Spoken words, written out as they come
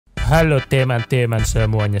Halo teman-teman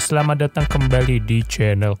semuanya, selamat datang kembali di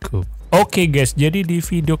channelku. Oke guys, jadi di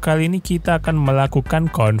video kali ini kita akan melakukan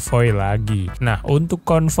konvoi lagi. Nah, untuk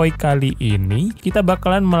konvoi kali ini kita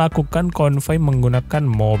bakalan melakukan konvoi menggunakan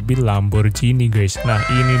mobil Lamborghini guys. Nah,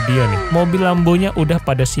 ini dia nih, mobil Lambonya udah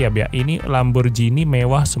pada siap ya. Ini Lamborghini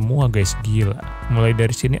mewah semua guys, gila. Mulai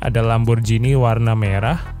dari sini ada Lamborghini warna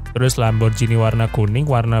merah, terus Lamborghini warna kuning,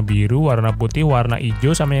 warna biru, warna putih, warna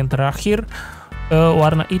hijau, sama yang terakhir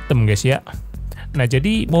warna hitam guys ya. Nah,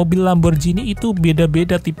 jadi mobil Lamborghini itu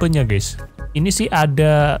beda-beda tipenya guys. Ini sih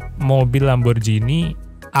ada mobil Lamborghini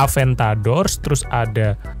Aventador, terus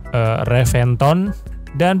ada Reventon,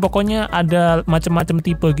 dan pokoknya ada macam-macam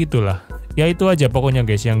tipe gitulah. Ya itu aja pokoknya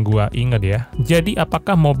guys yang gua ingat ya. Jadi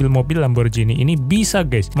apakah mobil-mobil Lamborghini ini bisa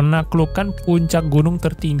guys menaklukkan puncak gunung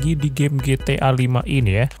tertinggi di game GTA 5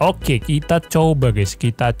 ini ya? Oke, kita coba guys,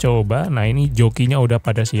 kita coba. Nah, ini jokinya udah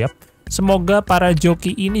pada siap. Semoga para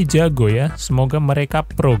joki ini jago ya, semoga mereka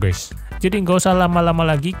pro guys. Jadi nggak usah lama-lama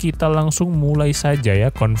lagi, kita langsung mulai saja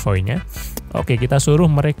ya konvoinya. Oke, kita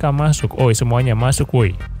suruh mereka masuk. Oh, semuanya masuk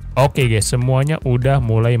woi. Oke guys, semuanya udah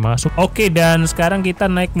mulai masuk. Oke, dan sekarang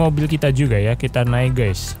kita naik mobil kita juga ya, kita naik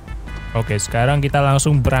guys. Oke, sekarang kita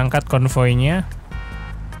langsung berangkat konvoinya.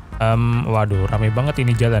 Waduh, rame banget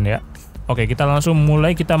ini jalan ya. Oke, kita langsung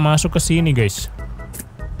mulai, kita masuk ke sini guys.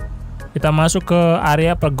 Kita masuk ke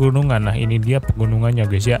area pegunungan. Nah, ini dia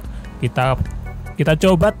pegunungannya guys ya. Kita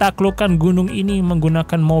coba taklukkan gunung ini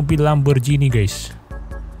menggunakan mobil Lamborghini guys.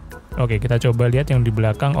 Oke, kita coba lihat yang di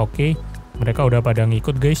belakang. Oke, mereka udah pada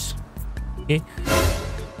ngikut guys. Oke.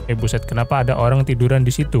 Buset, kenapa ada orang tiduran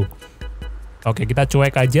di situ? Oke, kita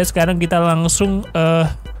cuek aja. Sekarang kita langsung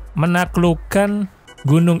menaklukkan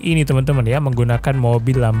gunung ini teman-teman ya, menggunakan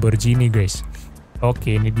mobil Lamborghini guys.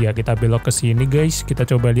 Oke, ini dia, kita belok ke sini guys. Kita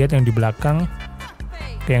coba lihat yang di belakang.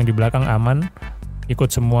 Oke, yang di belakang aman.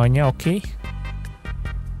 Ikut semuanya, oke.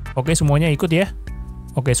 Oke, semuanya ikut ya.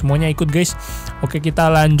 Oke, semuanya ikut guys. Oke,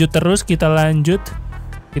 kita lanjut terus, kita lanjut.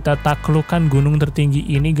 Kita taklukkan gunung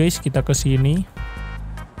tertinggi ini guys. Kita ke sini.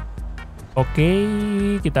 Oke,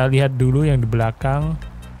 kita lihat dulu yang di belakang.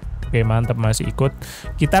 Oke, mantap, masih ikut.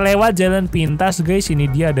 Kita lewat jalan pintas guys. Ini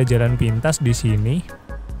dia, ada jalan pintas di sini.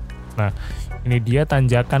 Nah, ini dia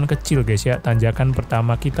tanjakan kecil guys ya, tanjakan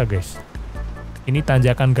pertama kita guys. Ini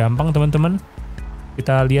tanjakan gampang teman-teman.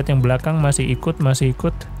 Kita lihat yang belakang masih ikut, masih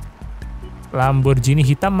ikut. Lamborghini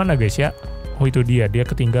hitam mana guys ya? Oh, itu dia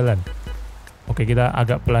ketinggalan. Oke, kita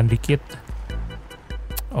agak pelan dikit.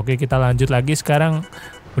 Oke, kita lanjut lagi. Sekarang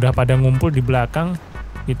udah pada ngumpul di belakang.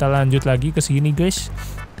 Kita lanjut lagi ke sini guys.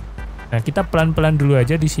 Nah, kita pelan-pelan dulu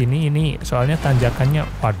aja di sini. Ini soalnya tanjakannya.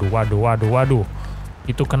 Waduh.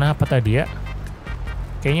 Itu kenapa tadi ya?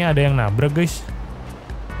 Kayaknya ada yang nabrak guys.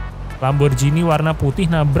 Lamborghini warna putih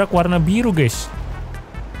nabrak warna biru guys.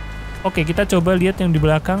 Oke, kita coba lihat yang di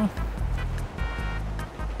belakang.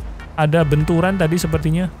 Ada benturan tadi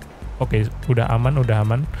sepertinya. Oke, udah aman.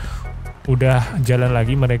 Udah jalan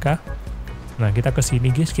lagi mereka. Nah, kita ke sini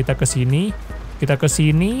guys, kita ke sini.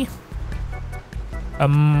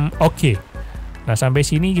 Oke. Nah, sampai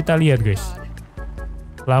sini kita lihat guys.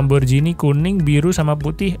 Lamborghini kuning, biru, sama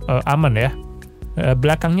putih aman ya.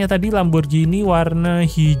 Belakangnya tadi Lamborghini warna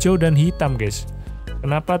hijau dan hitam guys.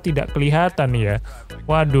 Kenapa tidak kelihatan ya?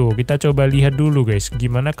 Waduh, kita coba lihat dulu guys,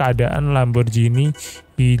 gimana keadaan Lamborghini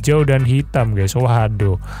hijau dan hitam guys.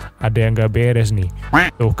 Waduh, ada yang gak beres nih.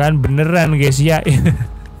 Tuh kan beneran guys ya.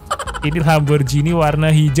 Ini Lamborghini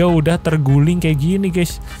warna hijau udah terguling kayak gini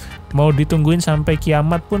guys. Mau ditungguin sampai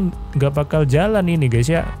kiamat pun gak bakal jalan ini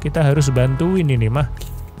guys ya. Kita harus bantuin ini mah.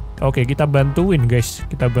 Oke, kita bantuin guys,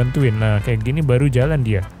 kita bantuin. Nah, kayak gini baru jalan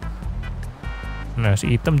dia. Nah,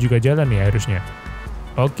 si hitam juga jalan nih harusnya.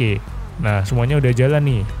 Oke, nah semuanya udah jalan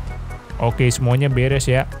nih. Oke, semuanya beres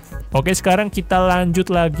ya. Oke, sekarang kita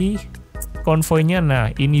lanjut lagi konvoinya.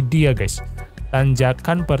 Nah, ini dia guys,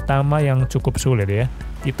 tanjakan pertama yang cukup sulit ya.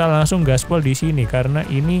 Kita langsung gaspol di sini karena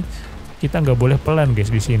ini kita nggak boleh pelan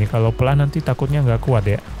guys di sini. Kalau pelan nanti takutnya nggak kuat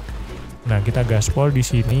ya. Nah, kita gaspol di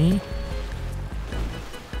sini.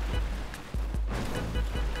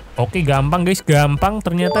 Oke, gampang guys, gampang.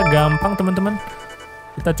 Ternyata gampang teman-teman.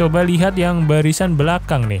 Kita coba lihat yang barisan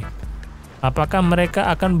belakang nih. Apakah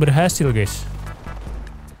mereka akan berhasil guys?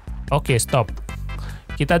 Oke, stop.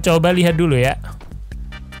 Kita coba lihat dulu ya.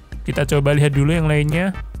 Kita coba lihat dulu yang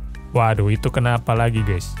lainnya. Waduh, itu kenapa lagi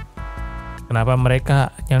guys? Kenapa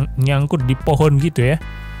mereka yang nyangkut di pohon gitu ya?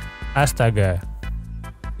 Astaga.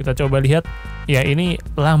 Kita coba lihat. Ya, ini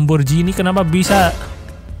Lamborghini kenapa bisa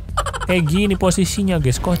kayak gini posisinya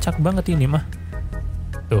guys, kocak banget ini mah.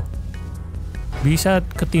 Tuh, bisa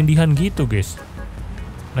ketindihan gitu guys.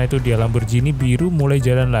 Nah itu dia Lamborghini biru mulai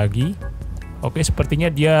jalan lagi. Oke, sepertinya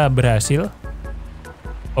dia berhasil.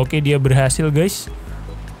 Oke, dia berhasil guys.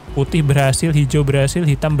 Putih berhasil, hijau berhasil,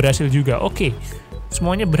 hitam berhasil juga. Oke,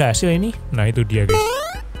 semuanya berhasil ini. Nah itu dia guys.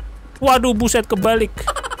 Waduh, buset, kebalik.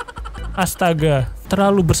 Astaga,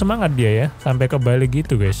 terlalu bersemangat dia ya, sampai kebalik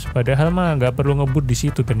gitu guys. Padahal mah nggak perlu ngebut di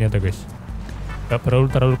situ ternyata guys. Nggak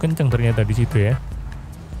perlu terlalu kenceng ternyata di situ ya.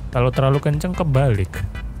 Kalau terlalu kenceng kebalik.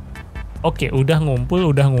 Oke, udah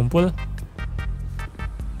ngumpul.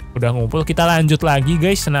 Kita lanjut lagi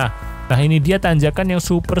guys. Nah ini dia tanjakan yang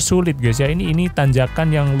super sulit guys ya. Ini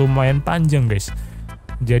tanjakan yang lumayan panjang guys.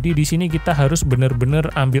 Jadi di sini kita harus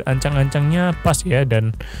bener-bener ambil ancang-ancangnya pas ya,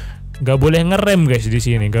 dan nggak boleh ngerem guys di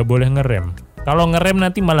sini, nggak boleh ngerem. Kalau ngerem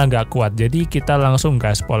nanti malah nggak kuat. Jadi kita langsung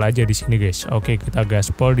gaspol aja di sini guys. Oke, kita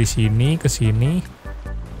gaspol di sini, ke sini.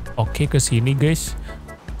 Oke, ke sini guys.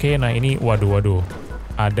 Oke, nah ini waduh.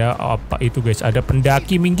 Ada apa itu guys? Ada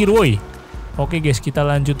pendaki, minggir woi. Oke guys, kita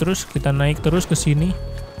lanjut terus, kita naik terus ke sini.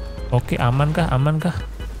 Oke, aman kah?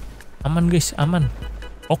 Aman guys, aman.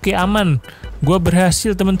 Oke, aman. Gua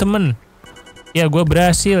berhasil teman-teman. Ya, gua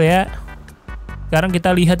berhasil ya. Sekarang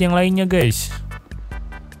kita lihat yang lainnya guys.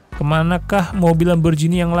 Kemanakah mobil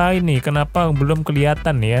Lamborghini yang lain nih? Kenapa belum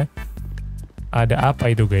kelihatan ya? Ada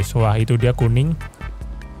apa itu guys? Wah, itu dia kuning.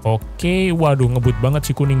 Oke, waduh, ngebut banget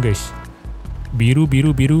si kuning guys. Biru.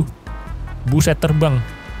 Buset terbang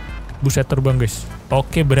guys.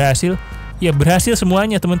 Oke, berhasil. Ya, berhasil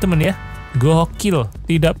semuanya teman-teman ya. Gokil.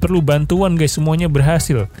 Tidak perlu bantuan guys, semuanya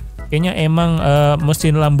berhasil. Kayaknya emang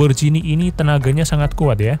mesin Lamborghini ini tenaganya sangat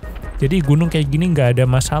kuat ya. Jadi gunung kayak gini nggak ada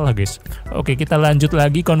masalah guys. Oke, kita lanjut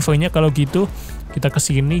lagi konvoynya kalau gitu. Kita ke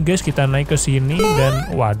sini guys, kita naik ke sini dan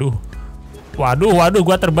waduh,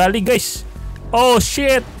 gua terbalik guys. Oh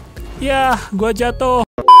shit. Ya, gua jatuh.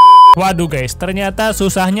 Waduh guys, ternyata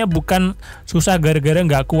susahnya bukan susah gara-gara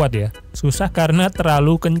nggak kuat ya. Susah karena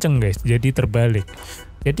terlalu kenceng guys, jadi terbalik.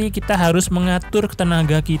 Jadi kita harus mengatur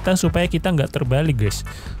tenaga kita supaya kita nggak terbalik guys.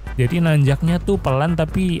 Jadi nanjaknya tuh pelan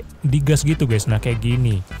tapi digas gitu guys. Nah kayak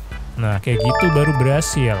gini. Nah kayak gitu baru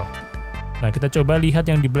berhasil. Nah kita coba lihat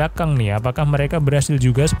yang di belakang nih. Apakah mereka berhasil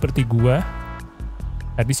juga seperti gua?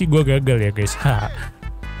 Tadi sih gua gagal ya guys.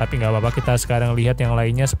 Tapi nggak apa-apa, kita sekarang lihat yang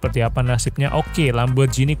lainnya seperti apa nasibnya. Oke,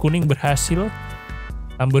 Lamborghini kuning berhasil.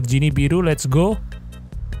 Lamborghini biru, let's go.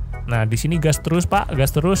 Nah, di sini gas terus, Pak. Gas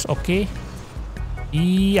terus, oke.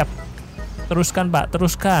 Iya. Teruskan, Pak.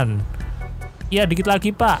 Teruskan. Iya, dikit lagi,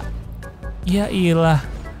 Pak. Ya ilah.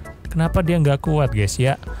 Kenapa dia nggak kuat, guys,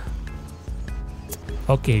 ya?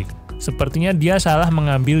 Oke. Sepertinya dia salah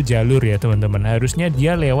mengambil jalur ya, teman-teman. Harusnya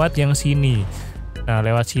dia lewat yang sini. Nah,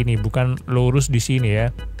 lewat sini. Bukan lurus di sini ya.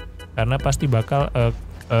 Karena pasti bakal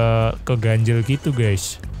keganjel gitu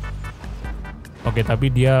guys. Oke, tapi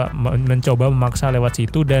dia mencoba memaksa lewat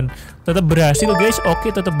situ dan tetap berhasil guys.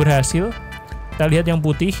 Oke, tetap berhasil. Kita lihat yang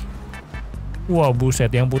putih. Wow,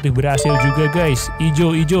 buset, yang putih berhasil juga guys.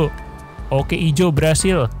 Ijo. Oke, ijo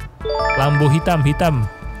berhasil. Lambo hitam.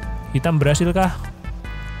 Hitam berhasil kah?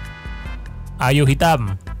 Ayo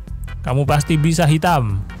hitam. Kamu pasti bisa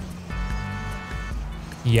hitam.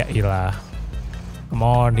 Ya ilah. Come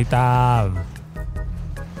on, hitam.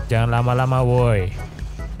 Jangan lama-lama, woi.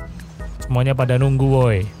 Semuanya pada nunggu,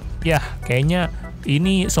 woi. Yah, kayaknya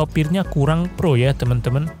ini sopirnya kurang pro ya,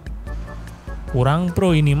 teman-teman. Kurang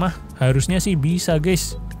pro ini mah. Harusnya sih bisa,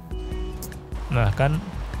 guys. Nah, kan.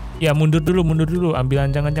 Ya, mundur dulu. Ambil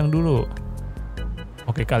ancang-ancang dulu.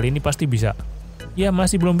 Oke, kali ini pasti bisa. Ya,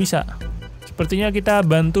 masih belum bisa. Sepertinya kita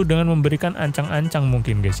bantu dengan memberikan ancang-ancang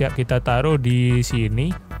mungkin, guys ya. Kita taruh di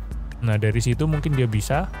sini. Nah, dari situ mungkin dia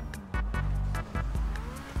bisa.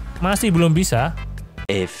 Masih belum bisa.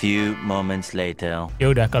 A few moments later. Ya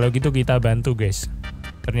udah, kalau gitu kita bantu, guys.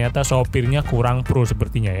 Ternyata sopirnya kurang pro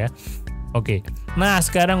sepertinya ya. Oke. Nah,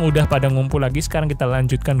 sekarang udah pada ngumpul lagi. Sekarang kita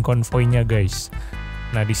lanjutkan konvoynya, guys.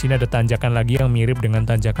 Nah, di sini ada tanjakan lagi yang mirip dengan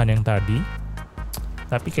tanjakan yang tadi.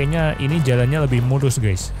 Tapi kayaknya ini jalannya lebih mulus,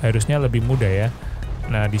 guys. Harusnya lebih mudah ya.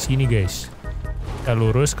 Nah, di sini, guys. Kita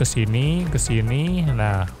lurus ke sini.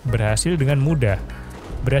 Nah, berhasil dengan mudah.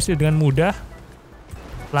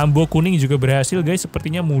 Lambo kuning juga berhasil, guys.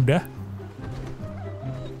 Sepertinya mudah.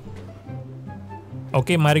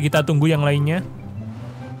 Oke, mari kita tunggu yang lainnya.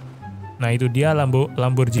 Nah, itu dia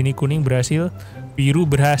Lamborghini kuning berhasil. Biru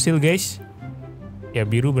berhasil, guys. Ya,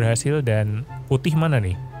 biru berhasil dan putih mana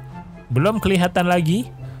nih? Belum kelihatan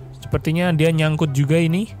lagi. Sepertinya dia nyangkut juga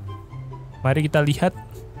ini. Mari kita lihat.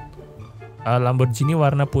 Lamborghini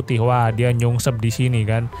warna putih. Wah, dia nyungsep di sini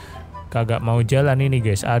kan. Kagak mau jalan ini,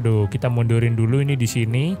 guys. Aduh, kita mundurin dulu ini di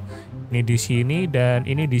sini. Ini di sini dan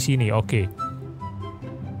ini di sini. Oke.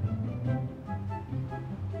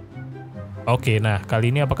 Oke, nah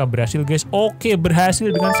kali ini apakah berhasil guys? Oke,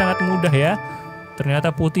 berhasil dengan sangat mudah ya.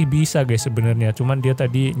 Ternyata putih bisa guys sebenarnya, cuman dia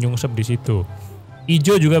tadi nyungsep di situ.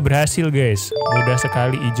 Ijo juga berhasil guys, mudah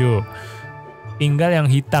sekali ijo. Tinggal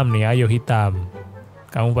yang hitam nih, ayo hitam.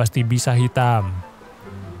 Kamu pasti bisa hitam.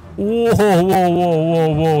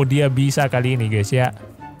 Wow, dia bisa kali ini guys ya.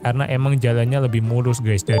 Karena emang jalannya lebih mulus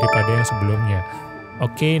guys daripada yang sebelumnya.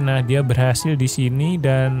 Oke, nah dia berhasil di sini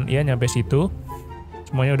dan ya nyampe situ.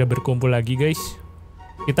 Semuanya udah berkumpul lagi guys.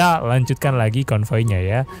 Kita lanjutkan lagi konvoinya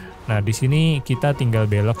ya. Nah di sini kita tinggal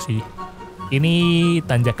belok sih. Ini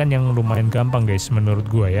tanjakan yang lumayan gampang guys menurut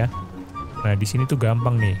gua ya. Nah di sini tuh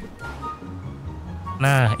gampang nih.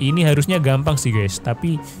 Nah ini harusnya gampang sih guys.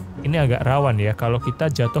 Tapi ini agak rawan ya. Kalau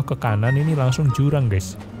kita jatuh ke kanan ini langsung jurang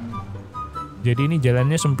guys. Jadi ini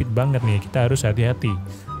jalannya sempit banget nih. Kita harus hati-hati.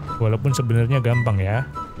 Walaupun sebenarnya gampang ya.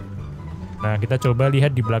 Nah kita coba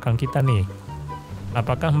lihat di belakang kita nih.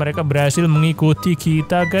 Apakah mereka berhasil mengikuti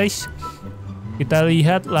kita guys? Kita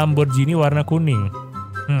lihat Lamborghini warna kuning.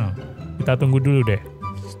 Kita tunggu dulu deh.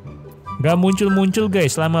 Gak muncul-muncul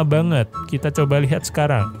guys, lama banget. Kita coba lihat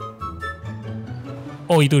sekarang.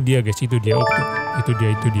 Oh itu dia guys, itu dia.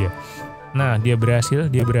 Itu dia. Nah dia berhasil.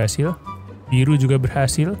 Biru juga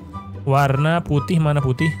berhasil. Warna putih, mana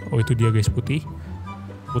putih? Oh itu dia guys, putih.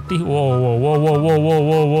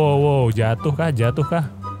 Wow. Jatuh kah?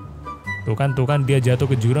 Tuh kan dia jatuh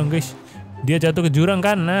ke jurang guys. Dia jatuh ke jurang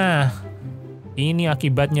kan. Nah ini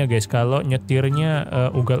akibatnya guys kalau nyetirnya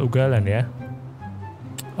ugal-ugalan ya.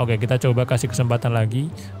 Oke kita coba kasih kesempatan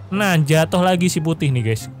lagi. Nah jatuh lagi si putih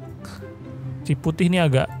nih guys. Si putih ini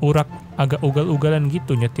agak ugal-ugalan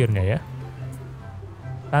gitu nyetirnya ya.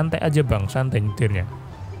 Santai aja bang, santai nyetirnya.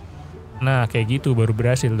 Nah kayak gitu baru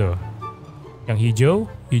berhasil tuh. Yang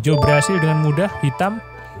hijau berhasil dengan mudah. Hitam.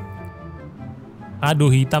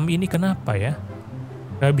 Aduh hitam ini kenapa ya?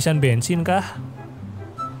 Kehabisan bensin kah?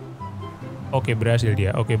 Oke berhasil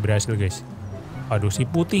dia. Oke berhasil guys. Aduh si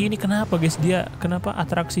putih ini kenapa guys? Dia kenapa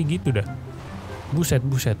atraksi gitu dah?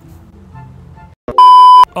 Buset.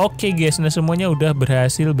 Oke guys, nah semuanya udah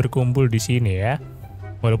berhasil berkumpul di sini ya.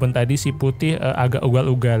 Walaupun tadi si putih agak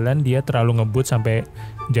ugal-ugalan, dia terlalu ngebut sampai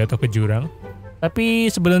jatuh ke jurang. Tapi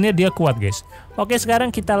sebenarnya dia kuat guys. Oke sekarang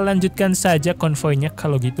kita lanjutkan saja konvoinya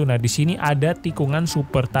kalau gitu. Nah di sini ada tikungan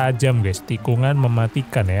super tajam guys, tikungan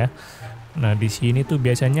mematikan ya. Nah di sini tuh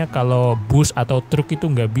biasanya kalau bus atau truk itu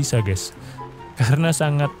nggak bisa guys, karena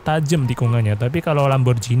sangat tajam tikungannya. Tapi kalau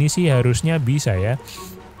Lamborghini sih harusnya bisa ya.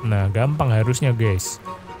 Nah gampang harusnya guys.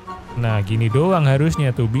 Nah gini doang harusnya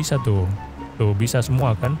tuh bisa tuh. Tuh bisa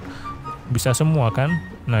semua kan? Bisa semua kan?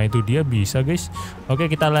 Nah itu dia bisa guys. Oke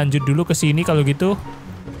kita lanjut dulu ke sini kalau gitu.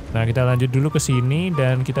 Nah kita lanjut dulu ke sini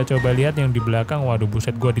dan kita coba lihat yang di belakang. Waduh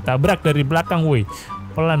buset gua ditabrak dari belakang woi.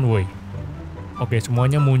 Pelan woi. Oke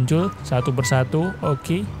semuanya muncul satu persatu.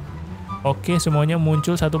 Oke semuanya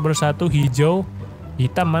muncul satu persatu. Hijau.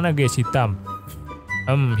 Hitam mana guys? Hitam.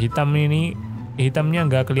 Hitam ini. Hitamnya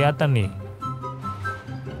nggak kelihatan nih.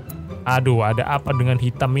 Aduh ada apa dengan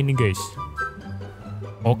hitam ini guys?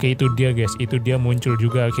 Oke itu dia guys, itu dia muncul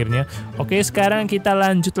juga akhirnya. Oke sekarang kita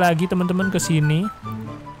lanjut lagi teman-teman ke sini.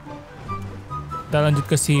 Kita lanjut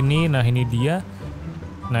ke sini. Nah ini dia.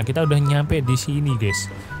 Nah kita udah nyampe di sini guys.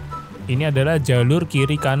 Ini adalah jalur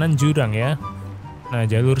kiri kanan jurang ya. Nah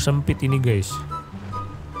jalur sempit ini guys.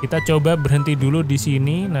 Kita coba berhenti dulu di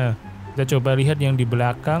sini. Nah kita coba lihat yang di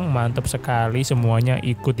belakang. Mantap sekali semuanya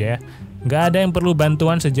ikut ya. Nggak ada yang perlu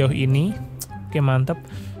bantuan sejauh ini. Oke mantap.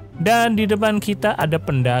 Dan di depan kita ada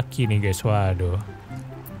pendaki nih guys. Waduh.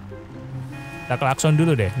 Kita klakson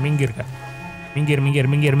dulu deh. Minggir kak.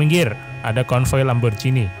 Minggir. Ada konvoi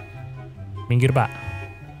Lamborghini. Minggir pak.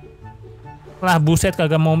 Lah buset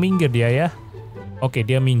kagak mau minggir dia ya. Oke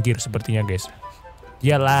dia minggir sepertinya guys.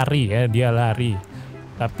 Dia lari ya. Dia lari.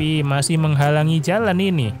 Tapi masih menghalangi jalan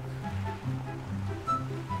ini.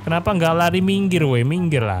 Kenapa nggak lari minggir woi.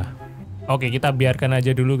 Minggir lah. Oke kita biarkan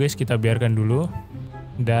aja dulu guys. Kita biarkan dulu.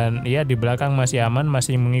 Dan ya di belakang masih aman,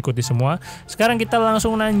 masih mengikuti semua. Sekarang kita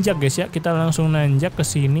langsung nanjak guys ya. Kita langsung nanjak ke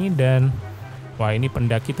sini dan wah ini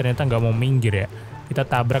pendaki ternyata nggak mau minggir ya. Kita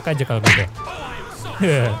tabrak aja kalau gitu.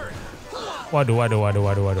 Waduh.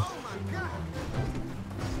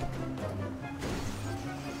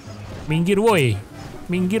 Minggir woi.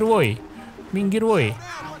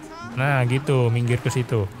 Nah gitu, minggir ke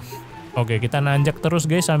situ. Oke kita nanjak terus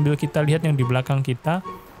guys sambil kita lihat yang di belakang kita.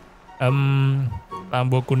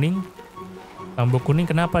 Lambo kuning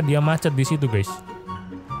kenapa dia macet di situ guys?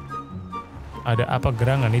 Ada apa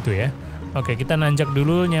gerangan itu ya? Oke kita nanjak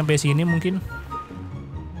dulu nyampe sini mungkin.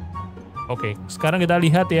 Oke sekarang kita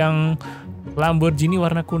lihat yang Lamborghini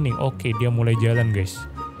warna kuning. Oke dia mulai jalan guys.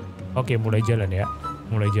 Oke, mulai jalan ya.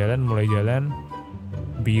 Mulai jalan.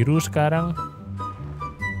 Biru sekarang.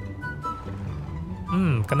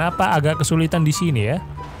 Kenapa agak kesulitan di sini ya?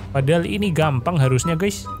 Padahal ini gampang harusnya,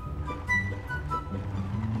 guys.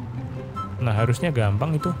 Nah, harusnya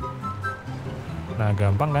gampang itu. Nah,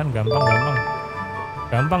 gampang kan?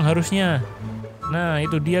 Gampang harusnya. Nah,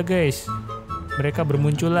 itu dia, guys. Mereka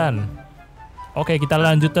bermunculan. Oke, kita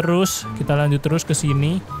lanjut terus ke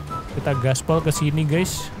sini. Kita gaspol ke sini,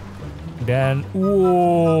 guys. Dan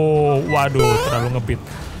waduh, terlalu ngebut.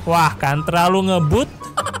 Wah, kan terlalu ngebut.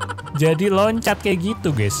 Jadi loncat kayak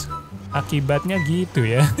gitu, guys. Akibatnya gitu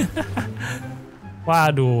ya.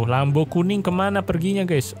 Waduh, Lambo kuning kemana perginya,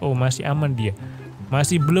 guys? Oh, masih aman dia.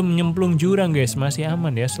 Masih belum nyemplung jurang, guys. Masih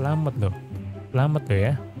aman ya. Selamat loh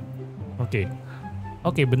ya.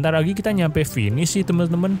 Oke, bentar lagi kita nyampe finish sih,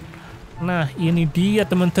 teman-teman. Nah, ini dia,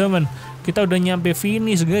 teman-teman. Kita udah nyampe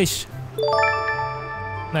finish, guys.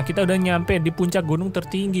 Nah, kita udah nyampe di puncak gunung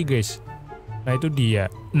tertinggi, guys. Nah, itu dia.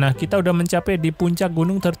 Nah, kita udah mencapai di puncak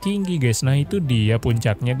gunung tertinggi, guys. Nah, itu dia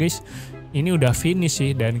puncaknya, guys. Ini udah finish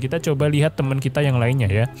sih. Dan kita coba lihat teman kita yang lainnya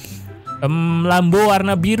ya. Lambo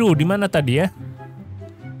warna biru di mana tadi ya?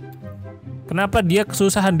 Kenapa dia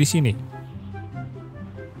kesusahan di sini?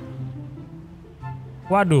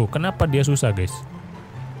 Waduh, kenapa dia susah, guys?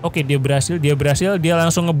 Oke, dia berhasil. Dia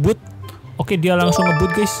langsung ngebut. Oke, dia langsung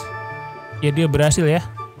ngebut, guys. Ya, dia berhasil ya.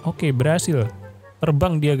 Oke, berhasil.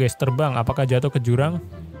 Terbang dia, guys. Terbang. Apakah jatuh ke jurang?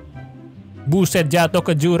 Buset, jatuh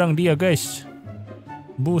ke jurang dia, guys.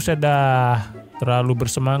 Buset dah. Terlalu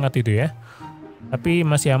bersemangat itu ya. Tapi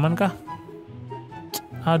masih aman kah?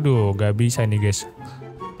 Aduh, gak bisa nih, guys.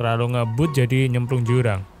 Terlalu ngebut jadi nyemplung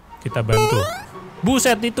jurang. Kita bantu.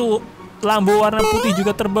 Buset, itu Lambo warna putih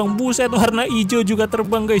juga terbang. Buset, warna hijau juga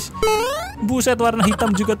terbang, guys. Buset, warna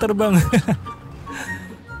hitam juga terbang.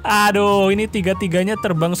 Aduh, ini tiga-tiganya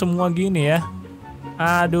terbang semua gini ya.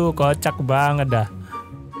 Aduh, kocak banget dah.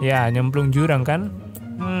 Ya, nyemplung jurang kan?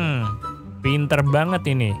 Pinter banget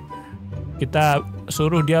ini. Kita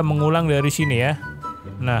suruh dia mengulang dari sini ya.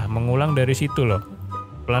 Nah, mengulang dari situ loh.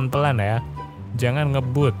 Pelan-pelan ya. Jangan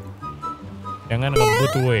ngebut.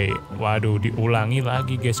 Woi. Waduh, diulangi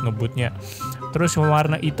lagi, guys, ngebutnya. Terus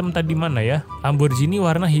warna hitam tadi mana ya? Lamborghini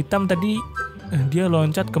warna hitam tadi dia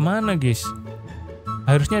loncat kemana, guys?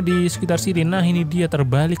 Harusnya di sekitar sini. Nah, ini dia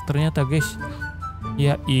terbalik ternyata, guys.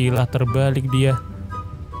 Ya ilah, terbalik dia.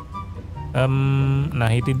 Nah,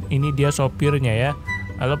 ini dia sopirnya ya.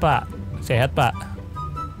 Halo, Pak. Sehat, Pak?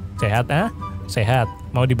 Sehat, ah? Sehat.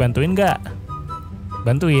 Mau dibantuin nggak?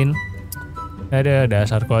 Bantuin. Ada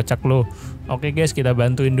dasar kocak lo. Oke, guys, kita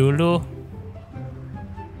bantuin dulu.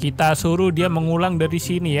 Kita suruh dia mengulang dari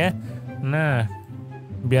sini ya. Nah,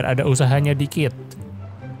 biar ada usahanya dikit.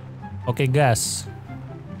 Oke, gas.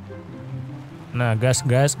 Nah, gas.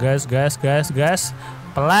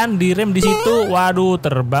 Pelan direm di situ. Waduh,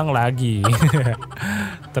 terbang lagi.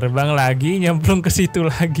 Terbang lagi, nyemplung ke situ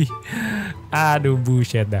lagi. Aduh,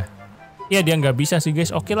 buset dah. Ya, dia nggak bisa sih,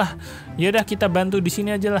 guys. Oke lah. Ya udah, kita bantu di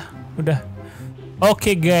sini aja lah. Udah.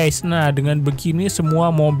 Oke, guys. Nah, dengan begini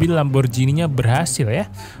semua mobil Lamborghini-nya berhasil ya.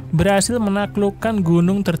 Berhasil menaklukkan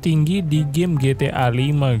gunung tertinggi di game GTA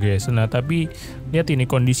 5, guys. Nah, tapi lihat ini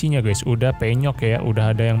kondisinya, guys. Udah penyok ya.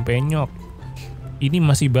 Udah ada yang penyok. Ini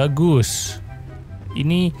masih bagus.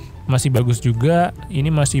 Ini masih bagus juga.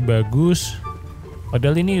 Ini masih bagus.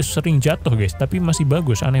 Padahal ini sering jatuh, guys. Tapi masih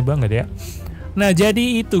bagus. Aneh banget ya. Nah,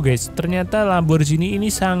 jadi itu, guys. Ternyata Lamborghini ini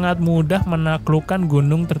sangat mudah menaklukkan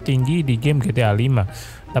gunung tertinggi di game GTA 5.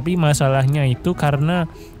 Tapi masalahnya itu karena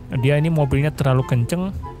dia ini mobilnya terlalu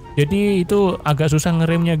kenceng. Jadi itu agak susah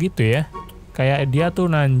ngeremnya gitu ya. Kayak dia tuh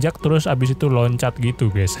nanjak terus abis itu loncat gitu,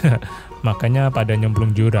 guys. Makanya pada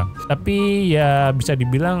nyemplung jurang. Tapi ya bisa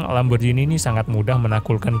dibilang Lamborghini ini sangat mudah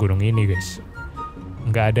menaklukkan gunung ini, guys.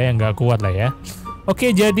 Nggak ada yang nggak kuat lah ya.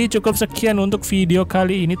 Oke, jadi cukup sekian untuk video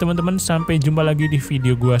kali ini, teman-teman. Sampai jumpa lagi di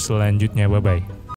video gua selanjutnya. Bye-bye.